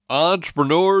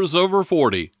Entrepreneurs Over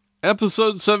 40,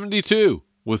 Episode 72,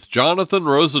 with Jonathan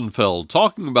Rosenfeld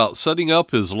talking about setting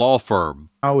up his law firm.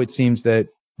 Oh, it seems that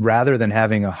rather than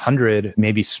having 100,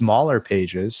 maybe smaller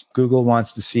pages, Google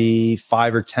wants to see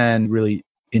 5 or 10 really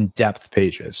in-depth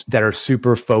pages that are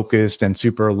super focused and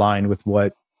super aligned with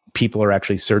what people are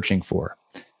actually searching for.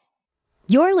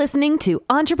 You're listening to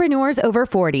Entrepreneurs Over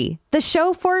 40, the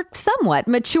show for somewhat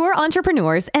mature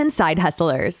entrepreneurs and side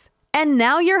hustlers. And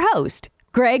now your host,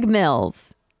 Greg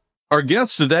Mills. Our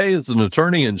guest today is an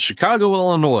attorney in Chicago,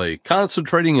 Illinois,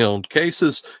 concentrating on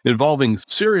cases involving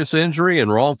serious injury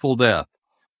and wrongful death.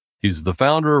 He's the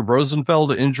founder of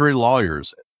Rosenfeld Injury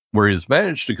Lawyers, where he has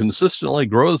managed to consistently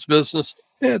grow his business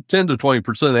at 10 to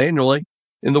 20% annually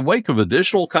in the wake of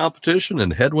additional competition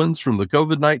and headwinds from the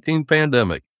COVID-19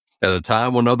 pandemic. At a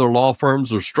time when other law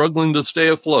firms are struggling to stay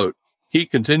afloat, he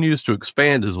continues to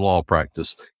expand his law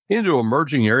practice into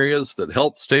emerging areas that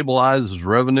help stabilize his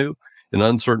revenue in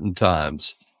uncertain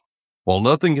times. While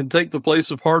nothing can take the place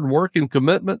of hard work and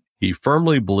commitment, he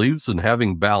firmly believes in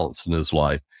having balance in his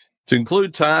life, to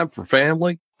include time for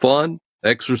family, fun,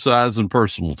 exercise, and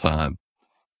personal time.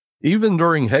 Even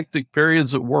during hectic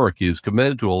periods at work, he is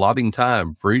committed to allotting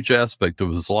time for each aspect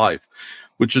of his life,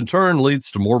 which in turn leads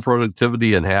to more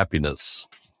productivity and happiness.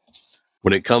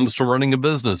 When it comes to running a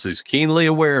business, he's keenly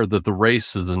aware that the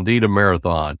race is indeed a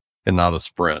marathon and not a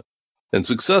sprint. And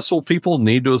successful people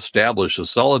need to establish a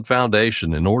solid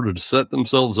foundation in order to set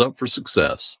themselves up for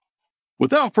success.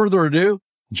 Without further ado,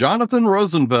 Jonathan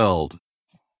Rosenfeld.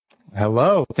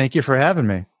 Hello. Thank you for having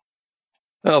me.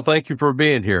 Well, thank you for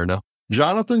being here. Now,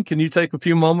 Jonathan, can you take a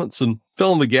few moments and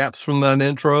fill in the gaps from that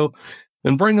intro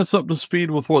and bring us up to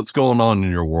speed with what's going on in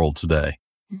your world today?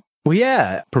 Well,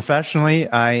 yeah. Professionally,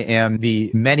 I am the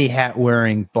many hat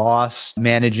wearing boss,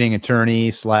 managing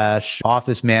attorney /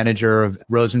 office manager of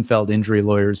Rosenfeld Injury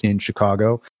Lawyers in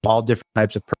Chicago. All different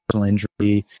types of personal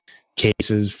injury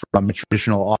cases, from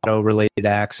traditional auto-related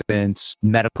accidents,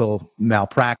 medical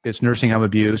malpractice, nursing home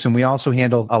abuse, and we also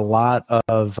handle a lot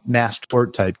of mass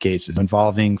tort type cases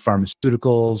involving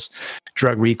pharmaceuticals,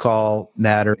 drug recall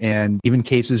matter, and even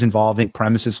cases involving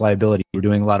premises liability. We're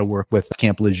doing a lot of work with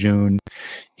Camp Lejeune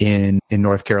in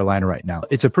North Carolina right now.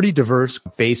 It's a pretty diverse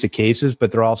base of cases,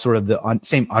 but they're all sort of the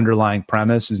same underlying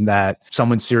premise, is that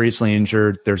someone's seriously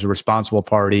injured, there's a responsible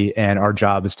party, and our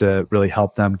job is to really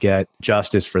help them get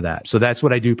justice for that. So that's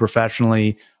what I do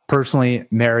professionally. Personally,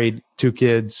 married, 2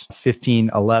 kids, 15,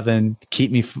 11,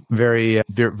 keep me very,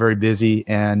 very busy.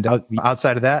 And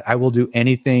outside of that, I will do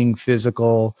anything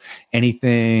physical,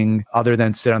 anything other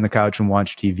than sit on the couch and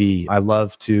watch TV. I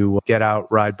love to get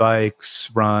out, ride bikes,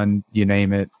 run, you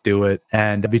name it, do it.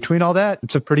 And between all that,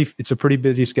 it's a pretty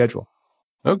busy schedule.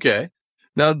 Okay.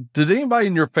 Now, did anybody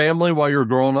in your family while you were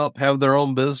growing up have their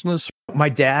own business? My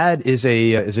dad is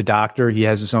a doctor. He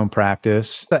has his own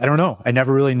practice. I don't know. I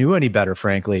never really knew any better,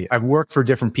 frankly. I've worked for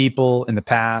different people in the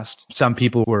past. Some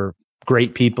people were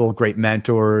great people, great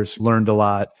mentors, learned a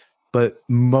lot. But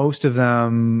most of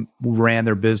them ran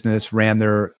their business, ran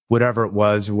their whatever it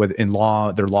was within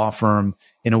law, their law firm,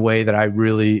 in a way that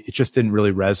it just didn't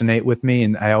really resonate with me.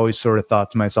 And I always sort of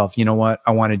thought to myself, you know what?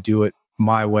 I want to do it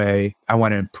my way. I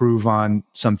want to improve on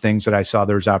some things that I saw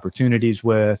there's opportunities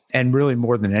with. And really,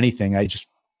 more than anything, I just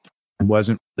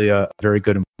wasn't really a very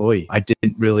good employee. I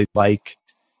didn't really like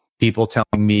people telling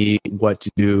me what to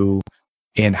do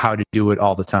and how to do it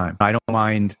all the time. I don't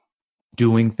mind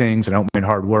doing things. I don't mind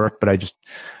hard work, but I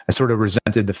sort of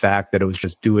resented the fact that it was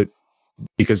just do it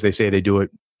because they say they do it,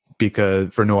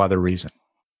 because for no other reason.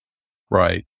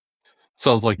 Right.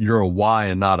 Sounds like you're a why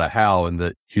and not a how, and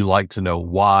that you like to know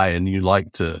why and you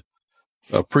like to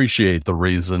appreciate the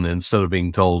reason instead of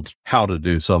being told how to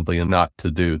do something and not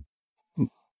to do.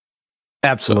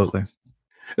 Absolutely. So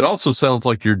it also sounds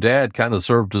like your dad kind of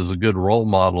served as a good role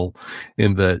model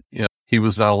in that, he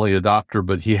was not only a doctor,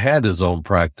 but he had his own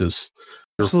practice.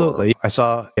 Absolutely. I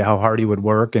saw how hard he would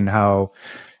work and how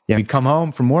he'd come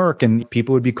home from work and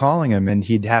people would be calling him and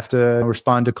he'd have to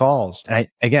respond to calls. And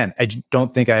I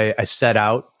don't think I set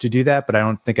out to do that, but I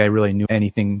don't think I really knew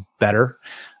anything better.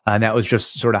 And that was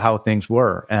just sort of how things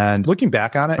were. And looking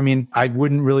back on it, I mean, I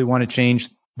wouldn't really want to change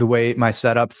the way my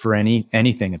setup for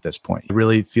anything at this point. I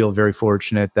really feel very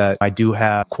fortunate that I do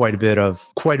have quite a bit of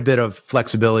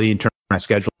flexibility in terms of my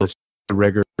schedule,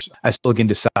 rigors. I still can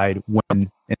decide when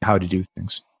and how to do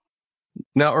things.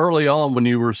 Now, early on when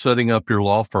you were setting up your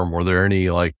law firm, were there any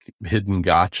like hidden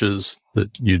gotchas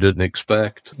that you didn't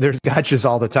expect? There's gotchas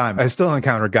all the time. I still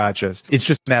encounter gotchas. It's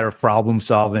just a matter of problem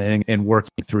solving and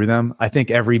working through them. I think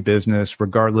every business,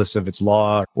 regardless of its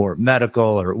law or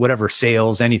medical or whatever,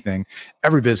 sales, anything,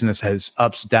 every business has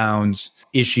ups, downs,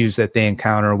 issues that they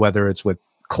encounter, whether it's with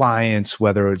clients,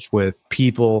 whether it's with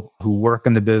people who work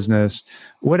in the business,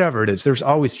 whatever it is, there's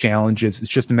always challenges. It's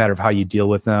just a matter of how you deal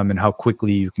with them and how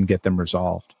quickly you can get them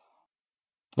resolved.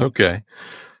 Okay.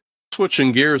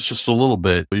 Switching gears just a little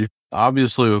bit. You're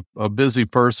obviously a busy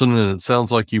person, and it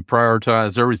sounds like you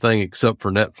prioritize everything except for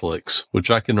Netflix,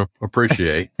 which I can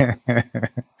appreciate.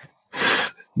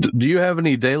 Do you have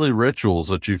any daily rituals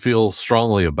that you feel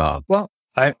strongly about? Well,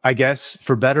 I guess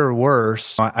for better or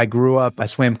worse, I grew up, I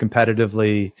swam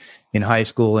competitively in high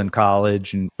school and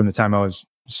college, and from the time I was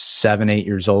 7, 8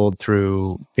 years old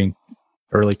through being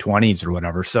early 20s or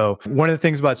whatever. So one of the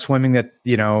things about swimming that,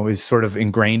 is sort of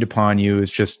ingrained upon you is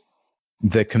just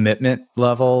the commitment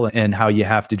level and how you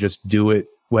have to just do it,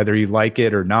 whether you like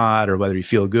it or not, or whether you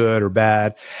feel good or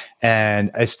bad.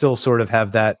 And I still sort of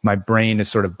have that, my brain is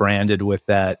sort of branded with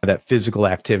that physical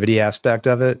activity aspect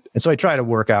of it. And so I try to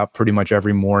work out pretty much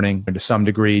every morning to some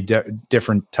degree,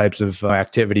 different types of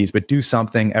activities, but do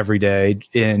something every day.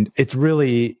 And it's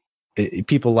really,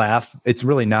 people laugh. It's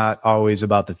really not always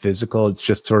about the physical. It's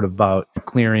just sort of about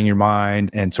clearing your mind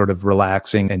and sort of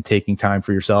relaxing and taking time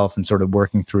for yourself and sort of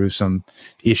working through some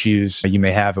issues you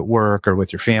may have at work or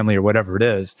with your family or whatever it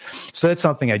is. So that's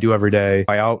something I do every day.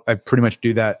 I pretty much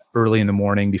do that early in the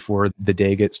morning before the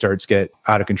day starts get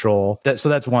out of control. So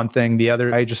that's one thing. The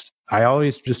other, I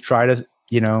always just try to,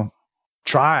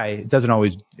 it doesn't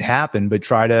always happen, but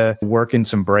try to work in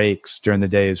some breaks during the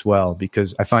day as well,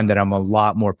 because I find that I'm a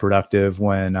lot more productive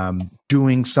when I'm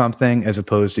doing something as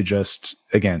opposed to just,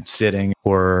 again, sitting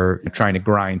or trying to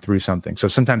grind through something. So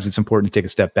sometimes it's important to take a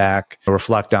step back,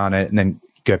 reflect on it, and then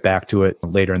get back to it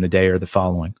later in the day or the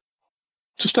following.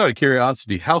 Just out of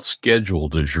curiosity, how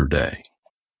scheduled is your day?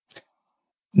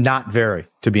 Not very,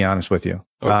 to be honest with you.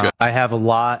 Okay. I have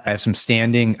some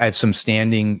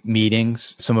standing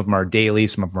meetings. Some of them are daily,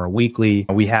 some of them are weekly.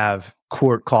 We have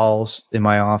court calls in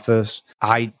my office.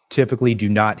 I typically do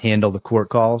not handle the court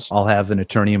calls. I'll have an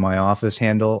attorney in my office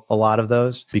handle a lot of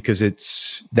those, because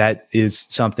that is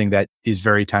something that is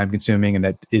very time consuming and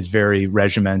that is very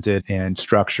regimented and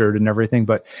structured and everything.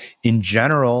 But in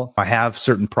general, I have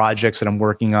certain projects that I'm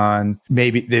working on. And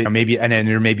then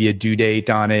there may be a due date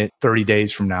on it 30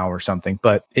 days from now or something.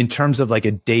 But in terms of like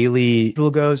a daily rule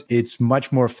goes, it's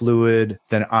much more fluid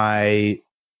than I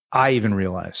even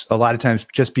realize. A lot of times,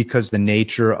 just because the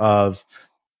nature of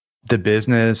the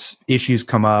business, issues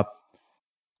come up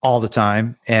all the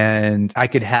time, and I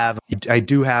do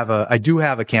have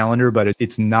a calendar, but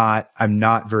I'm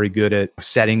not very good at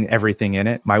setting everything in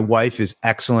it. My wife is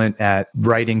excellent at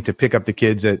writing to pick up the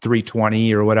kids at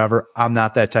 3:20 or whatever. I'm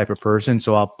not that type of person,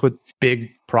 so I'll put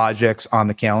big projects on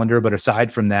the calendar. But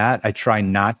aside from that, I try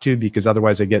not to, because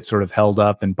otherwise I get sort of held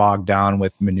up and bogged down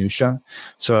with minutia.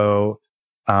 So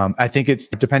I think it's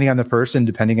depending on the person,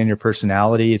 depending on your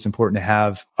personality, it's important to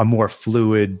have a more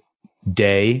fluid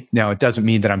day. Now, it doesn't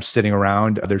mean that I'm sitting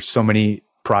around. There's so many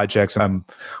projects I'm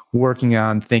working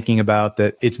on, thinking about,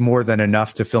 that it's more than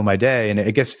enough to fill my day. And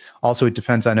I guess also it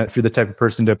depends on if you're the type of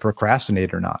person to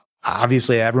procrastinate or not.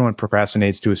 Obviously, everyone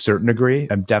procrastinates to a certain degree.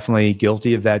 I'm definitely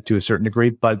guilty of that to a certain degree.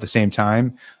 But at the same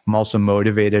time, I'm also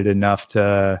motivated enough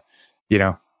to,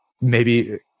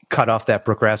 maybe cut off that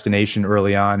procrastination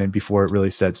early on and before it really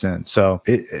sets in. So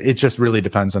it just really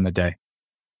depends on the day.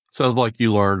 Sounds like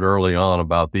you learned early on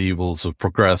about the evils of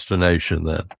procrastination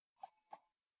then.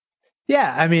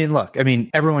 Yeah.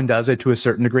 Everyone does it to a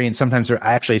certain degree. And sometimes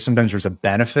there's a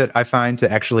benefit, I find, to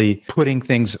actually putting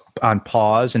things on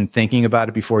pause and thinking about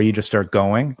it before you just start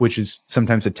going, which is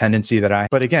sometimes a tendency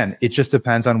but again, it just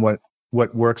depends on what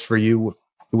works for you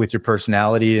with your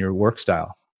personality and your work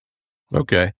style.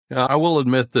 Okay. I will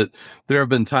admit that there have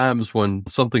been times when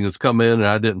something has come in and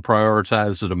I didn't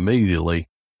prioritize it immediately,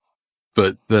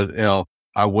 but that,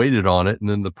 I waited on it and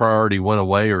then the priority went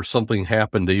away or something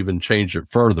happened to even change it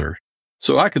further.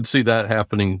 So I could see that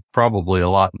happening probably a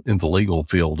lot in the legal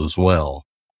field as well.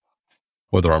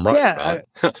 Whether I'm right about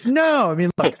it. No,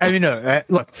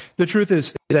 look, the truth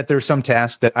is that there's some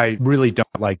tasks that I really don't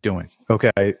like doing.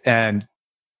 Okay. And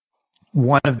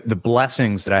one of the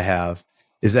blessings that I have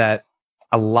is that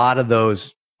a lot of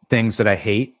those things that I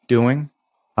hate doing,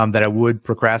 that I would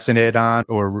procrastinate on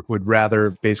or would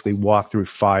rather basically walk through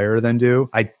fire than do,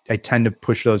 I tend to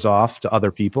push those off to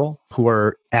other people who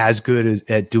are as good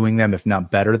at doing them, if not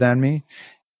better than me.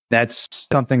 That's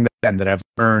something that I've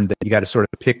learned, that you got to sort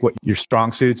of pick what your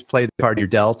strong suits, play the card you're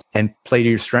dealt, and play to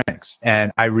your strengths.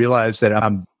 And I realized that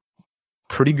I'm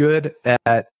pretty good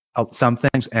at some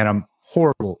things and I'm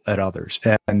horrible at others.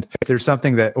 And if there's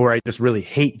something or I just really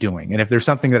hate doing, and if there's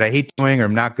something that I hate doing or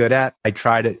I'm not good at, I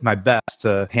try my best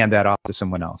to hand that off to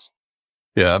someone else.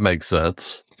 Yeah, that makes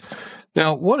sense.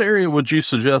 Now, what area would you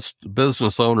suggest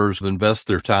business owners invest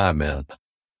their time in?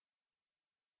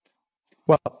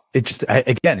 Well,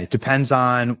 it depends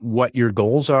on what your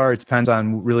goals are. It depends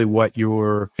on really what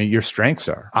your strengths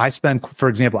are. For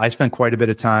example, I spend quite a bit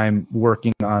of time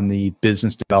working on the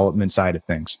business development side of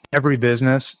things. Every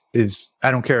business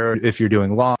I don't care if you're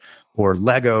doing law or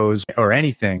Legos or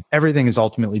anything, everything is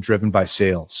ultimately driven by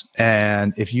sales.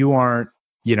 And if you aren't,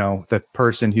 the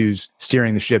person who's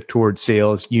steering the ship towards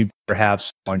sales, you better have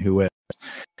someone who is.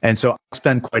 And so I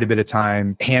spend quite a bit of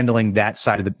time handling that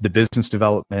side of the business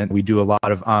development. We do a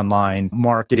lot of online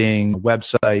marketing,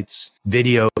 websites,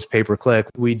 videos, pay-per-click.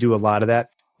 We do a lot of that.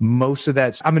 Most of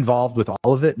that, I'm involved with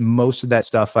all of it. Most of that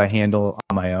stuff I handle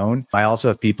on my own. I also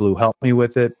have people who help me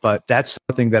with it, but that's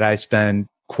something that I spend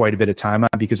quite a bit of time on,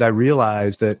 because I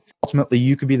realize that ultimately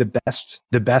you could be the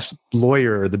best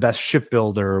lawyer, the best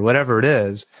shipbuilder, or whatever it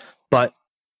is. But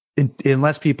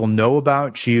unless people know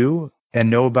about you and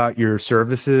know about your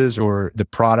services or the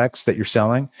products that you're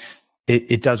selling,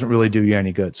 it doesn't really do you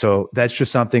any good. So that's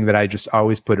just something that I just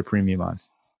always put a premium on.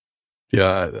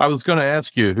 Yeah, I was going to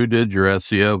ask you who did your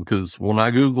SEO, because when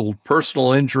I Googled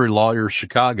personal injury lawyer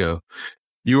Chicago,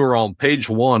 you were on page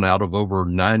 1 out of over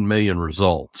 9 million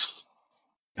results.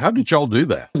 How did y'all do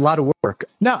that? A lot of work.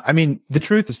 No, I mean, the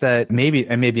truth is that maybe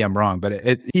I'm wrong,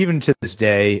 but even to this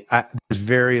day, there's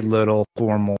very little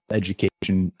formal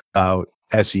education about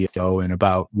SEO and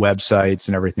about websites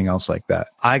and everything else like that.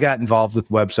 I got involved with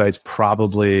websites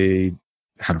probably,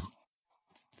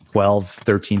 12,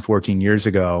 13, 14 years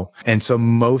ago. And so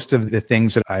most of the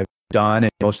things that I've done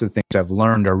and most of the things I've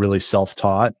learned are really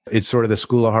self-taught. It's sort of the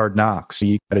school of hard knocks.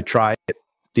 You got to try it,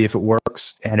 see if it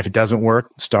works. And if it doesn't work,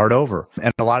 start over.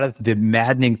 And a lot of the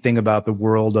maddening thing about the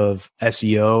world of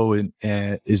SEO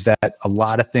is that a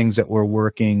lot of things that were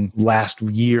working last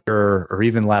year or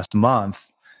even last month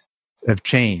have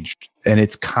changed. And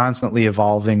it's constantly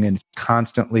evolving and it's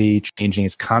constantly changing.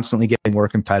 It's constantly getting more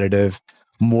competitive.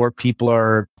 More people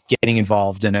are getting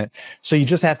involved in it. So you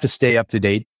just have to stay up to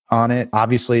date on it.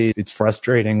 Obviously, it's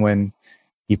frustrating when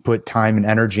you put time and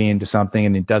energy into something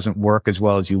and it doesn't work as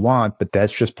well as you want, but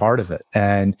that's just part of it.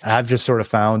 And I've just sort of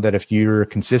found that if you're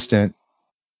consistent,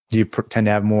 you tend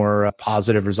to have more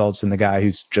positive results than the guy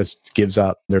who just gives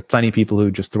up. There are plenty of people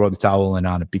who just throw the towel in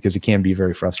on it because it can be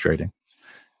very frustrating.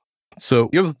 So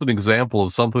give us an example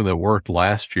of something that worked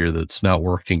last year that's not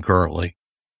working currently.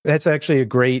 That's actually a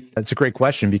great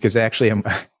question, because actually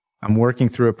I'm working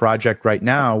through a project right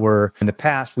now where in the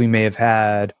past we may have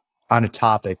had on a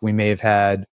topic, we may have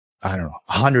had,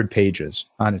 100 pages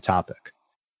on a topic.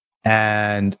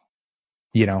 And,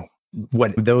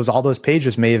 all those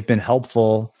pages may have been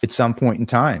helpful at some point in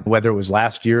time, whether it was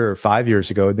last year or 5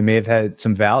 years ago, they may have had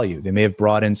some value. They may have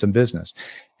brought in some business.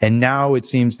 And now it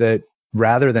seems that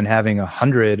rather than having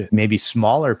 100, maybe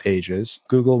smaller pages,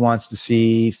 Google wants to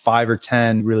see 5 or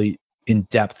 10 really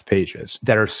in-depth pages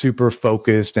that are super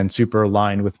focused and super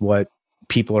aligned with what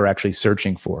people are actually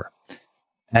searching for.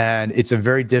 And it's a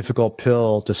very difficult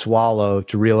pill to swallow,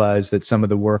 to realize that some of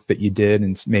the work that you did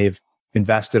and may have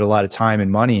invested a lot of time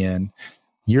and money in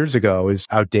years ago is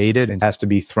outdated and has to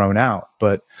be thrown out.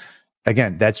 But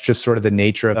again, that's just sort of the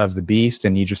nature of the beast.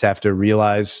 And you just have to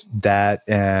realize that.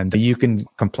 And you can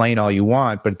complain all you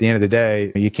want, but at the end of the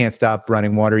day, you can't stop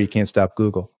running water. You can't stop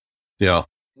Google. Yeah.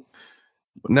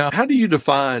 Now, how do you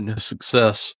define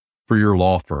success for your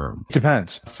law firm? It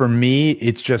depends. For me,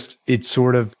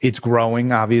 it's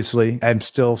growing, obviously. I'm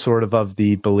still sort of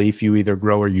the belief you either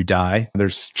grow or you die.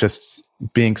 There's just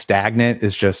being stagnant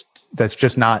that's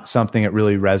just not something that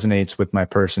really resonates with my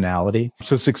personality.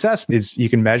 So success is, you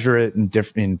can measure it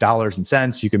in dollars and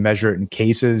cents. You can measure it in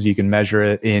cases. You can measure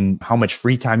it in how much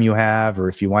free time you have, or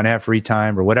if you want to have free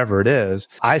time or whatever it is.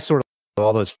 I sort of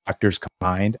all those factors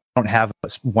combined. I don't have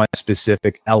one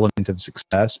specific element of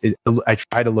success. I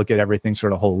try to look at everything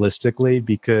sort of holistically,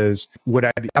 because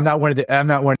I'm not one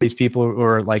of these people who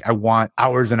are like, I want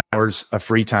hours and hours of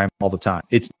free time all the time.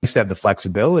 It's nice to have the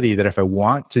flexibility that if I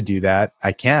want to do that,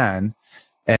 I can.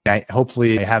 And I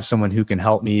hopefully have someone who can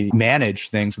help me manage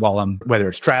things while whether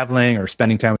it's traveling or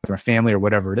spending time with my family or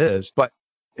whatever it is. But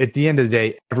at the end of the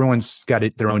day, everyone's got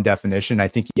their own definition. I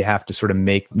think you have to sort of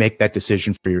make that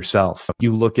decision for yourself.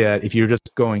 You look at, if you're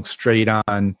just going straight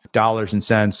on dollars and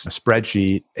cents, a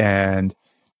spreadsheet, and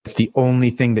it's the only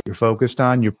thing that you're focused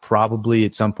on, you're probably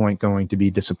at some point going to be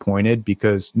disappointed,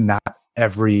 because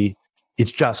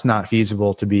it's just not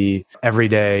feasible to be every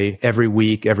day, every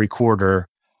week, every quarter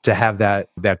to have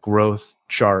that growth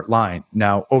chart line.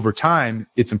 Now, over time,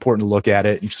 it's important to look at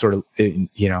it. You sort of,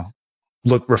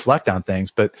 reflect on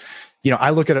things. But, I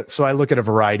look at a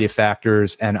variety of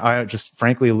factors, and I just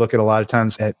frankly look at a lot of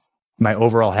times at my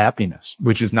overall happiness,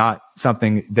 which is not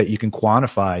something that you can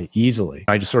quantify easily.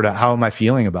 I just sort of, how am I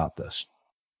feeling about this?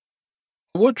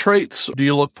 What traits do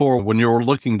you look for when you're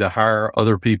looking to hire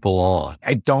other people on?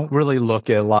 I don't really look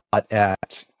a lot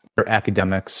at their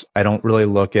academics. I don't really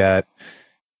look at,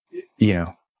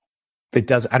 I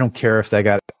don't care if they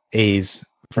got A's,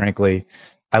 frankly.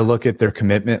 I look at their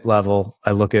commitment level.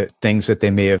 I look at things that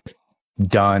they may have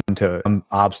done to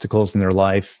obstacles in their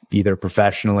life, either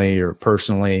professionally or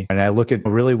personally. And I look at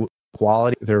really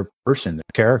quality of their person, their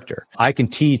character. I can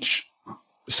teach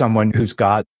someone who's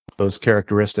got those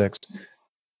characteristics,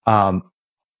 how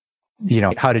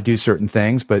to do certain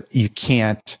things, but you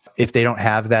can't, if they don't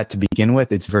have that to begin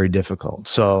with, it's very difficult.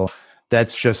 So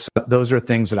those are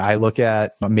things that I look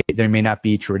at. They may not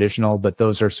be traditional, but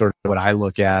those are sort of what I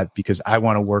look at, because I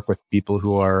want to work with people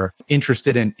who are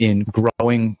interested in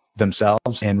growing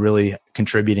themselves and really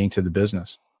contributing to the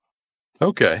business.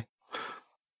 Okay.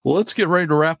 Well, let's get ready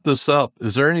to wrap this up.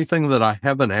 Is there anything that I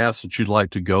haven't asked that you'd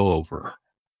like to go over?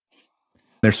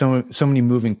 There's so many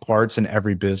moving parts in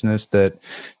every business that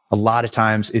a lot of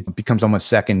times it becomes almost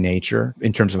second nature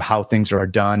in terms of how things are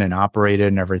done and operated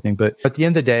and everything. But at the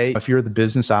end of the day, if you're the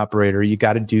business operator, you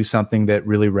got to do something that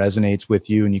really resonates with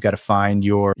you, and you got to find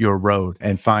your road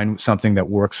and find something that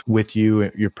works with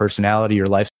you, your personality, your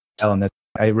lifestyle. And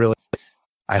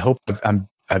I hope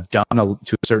I've done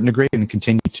to a certain degree and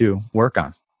continue to work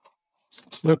on.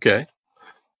 Okay.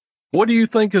 What do you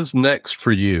think is next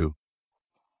for you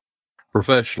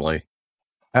professionally?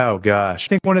 Oh, gosh. I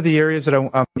think one of the areas that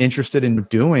I'm interested in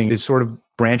doing is sort of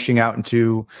branching out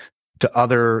into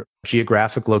other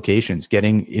geographic locations,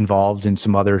 getting involved in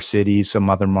some other cities, some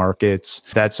other markets.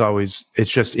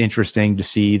 It's just interesting to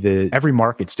see that every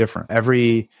market's different.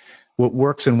 What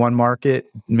works in one market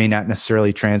may not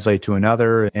necessarily translate to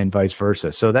another, and vice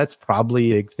versa. So that's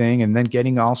probably a big thing. And then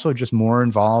getting also just more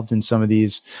involved in some of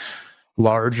these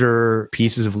larger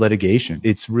pieces of litigation.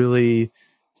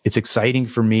 It's exciting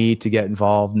for me to get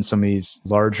involved in some of these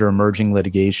larger emerging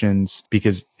litigations,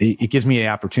 because it gives me an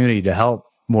opportunity to help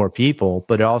more people.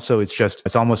 But also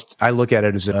I look at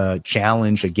it as a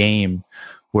challenge, a game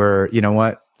where, you know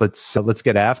what, let's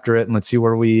get after it and let's see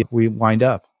where we wind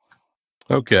up.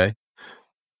 Okay.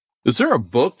 Is there a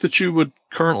book that you would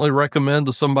currently recommend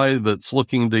to somebody that's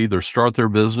looking to either start their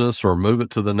business or move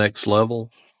it to the next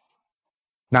level?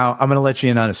 Now, I'm going to let you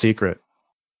in on a secret.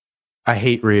 I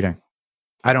hate reading.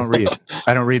 I don't read.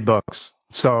 I don't read books.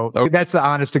 So That's the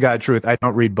honest to God truth. I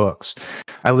don't read books.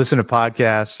 I listen to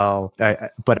podcasts,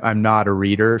 but I'm not a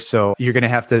reader. So you're going to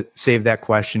have to save that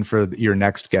question for your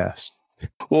next guest.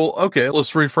 Well, okay,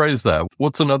 let's rephrase that.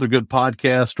 What's another good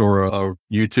podcast or a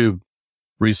YouTube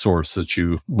resource that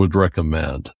you would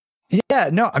recommend? Yeah,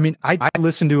 no, I mean, I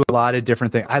listen to a lot of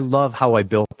different things. I love How I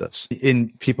Built This.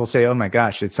 And people say, oh my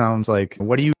gosh, it sounds like,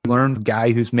 what do you learn? A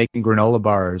guy who's making granola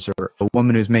bars, or a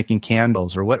woman who's making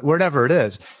candles, or whatever it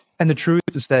is. And the truth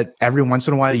is that every once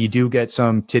in a while you do get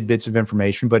some tidbits of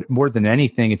information, but more than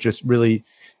anything,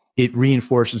 it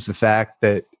reinforces the fact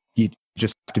that you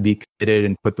just have to be committed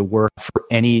and put the work for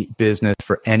any business,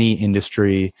 for any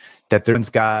industry. That there's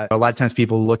got a lot of times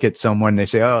people look at someone and they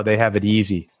say, oh, they have it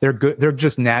easy. They're good. They're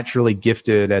just naturally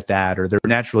gifted at that, or they're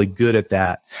naturally good at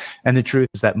that. And the truth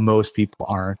is that most people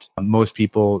aren't. Most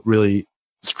people really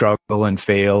struggle and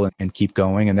fail and keep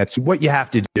going. And that's what you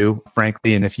have to do,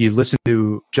 frankly. And if you listen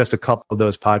to just a couple of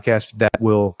those podcasts, that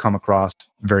will come across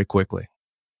very quickly.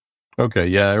 Okay.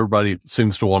 Yeah. Everybody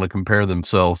seems to want to compare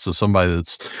themselves to somebody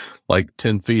that's like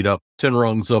 10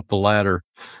 rungs up the ladder,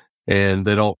 and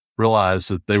they don't realize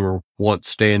that they were once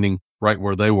standing right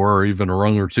where they were, or even a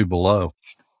rung or two below.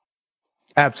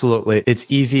 Absolutely. It's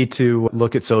easy to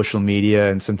look at social media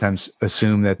and sometimes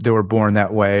assume that they were born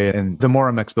that way. And the more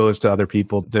I'm exposed to other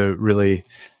people, the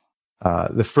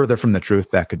further from the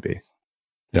truth that could be.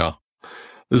 Yeah.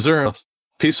 Is there a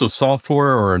piece of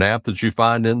software or an app that you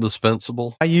find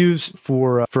indispensable? I use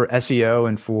for SEO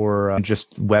and for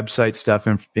just website stuff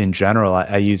in general.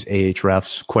 I use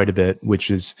Ahrefs quite a bit,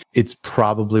 it's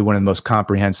probably one of the most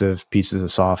comprehensive pieces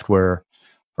of software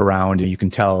around. You can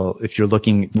tell if you're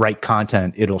looking right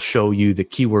content, it'll show you the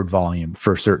keyword volume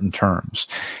for certain terms.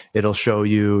 It'll show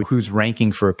you who's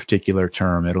ranking for a particular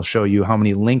term. It'll show you how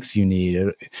many links you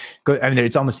need.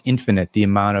 It's almost infinite, the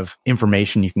amount of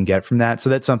information you can get from that. So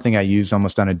that's something I use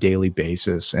almost on a daily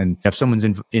basis. And if someone's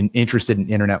interested in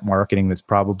internet marketing, that's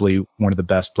probably one of the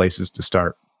best places to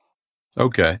start.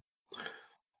 Okay.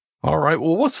 All right.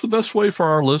 Well, what's the best way for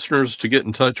our listeners to get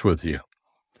in touch with you?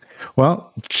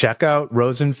 Well, check out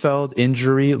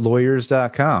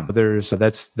RosenfeldInjuryLawyers.com.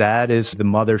 That is the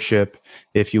mothership,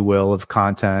 if you will, of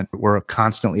content. We're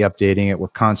constantly updating it. We're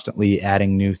constantly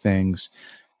adding new things.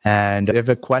 And if you have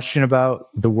a question about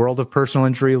the world of personal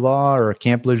injury law or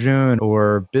Camp Lejeune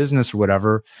or business or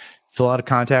whatever, fill out a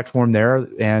contact form there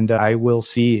and I will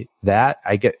see that.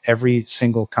 I get every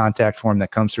single contact form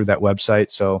that comes through that website.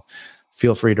 So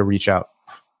feel free to reach out.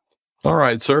 All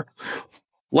right, sir.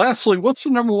 Lastly, what's the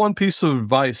number one piece of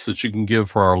advice that you can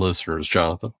give for our listeners,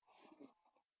 Jonathan?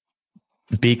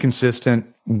 Be consistent,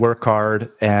 work hard,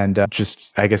 and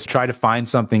try to find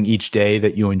something each day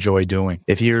that you enjoy doing.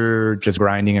 If you're just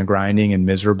grinding and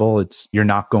miserable, you're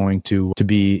not going to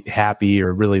be happy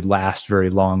or really last very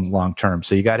long term.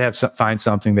 So you got to find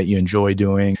something that you enjoy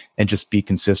doing and just be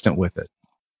consistent with it.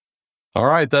 All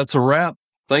right, that's a wrap.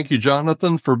 Thank you,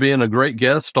 Jonathan, for being a great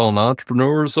guest on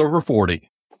Entrepreneurs Over 40.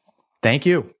 Thank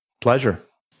you. Pleasure.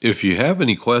 If you have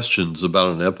any questions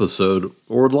about an episode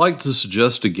or would like to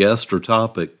suggest a guest or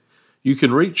topic, you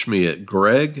can reach me at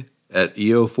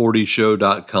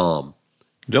greg@eo40show.com.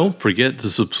 Don't forget to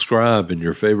subscribe in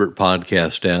your favorite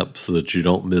podcast app so that you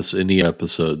don't miss any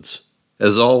episodes.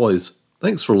 As always,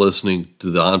 thanks for listening to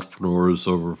the Entrepreneurs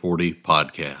Over 40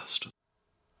 podcast.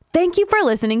 Thank you for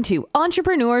listening to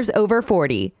Entrepreneurs Over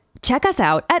 40. Check us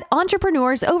out at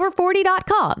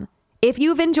entrepreneursover40.com. If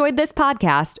you've enjoyed this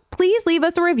podcast, please leave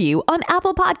us a review on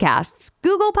Apple Podcasts,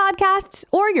 Google Podcasts,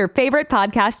 or your favorite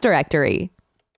podcast directory.